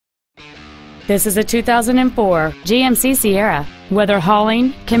This is a 2004 GMC Sierra. Whether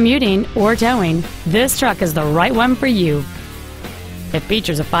hauling, commuting, or towing, this truck is the right one for you. It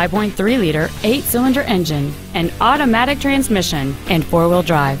features a 5.3-liter 8-cylinder engine, an automatic transmission, and 4-wheel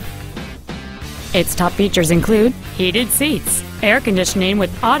drive. Its top features include heated seats, air conditioning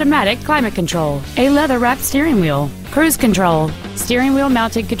with automatic climate control, a leather-wrapped steering wheel, cruise control, steering wheel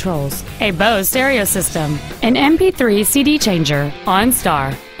mounted controls, a Bose stereo system, an MP3 CD changer,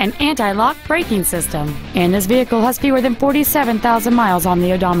 OnStar, an anti-lock braking system, and this vehicle has fewer than 47,000 miles on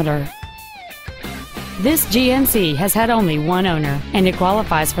the odometer. This GMC has had only one owner, and it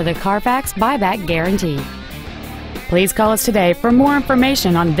qualifies for the Carfax buyback guarantee. Please call us today for more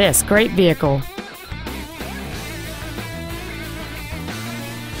information on this great vehicle.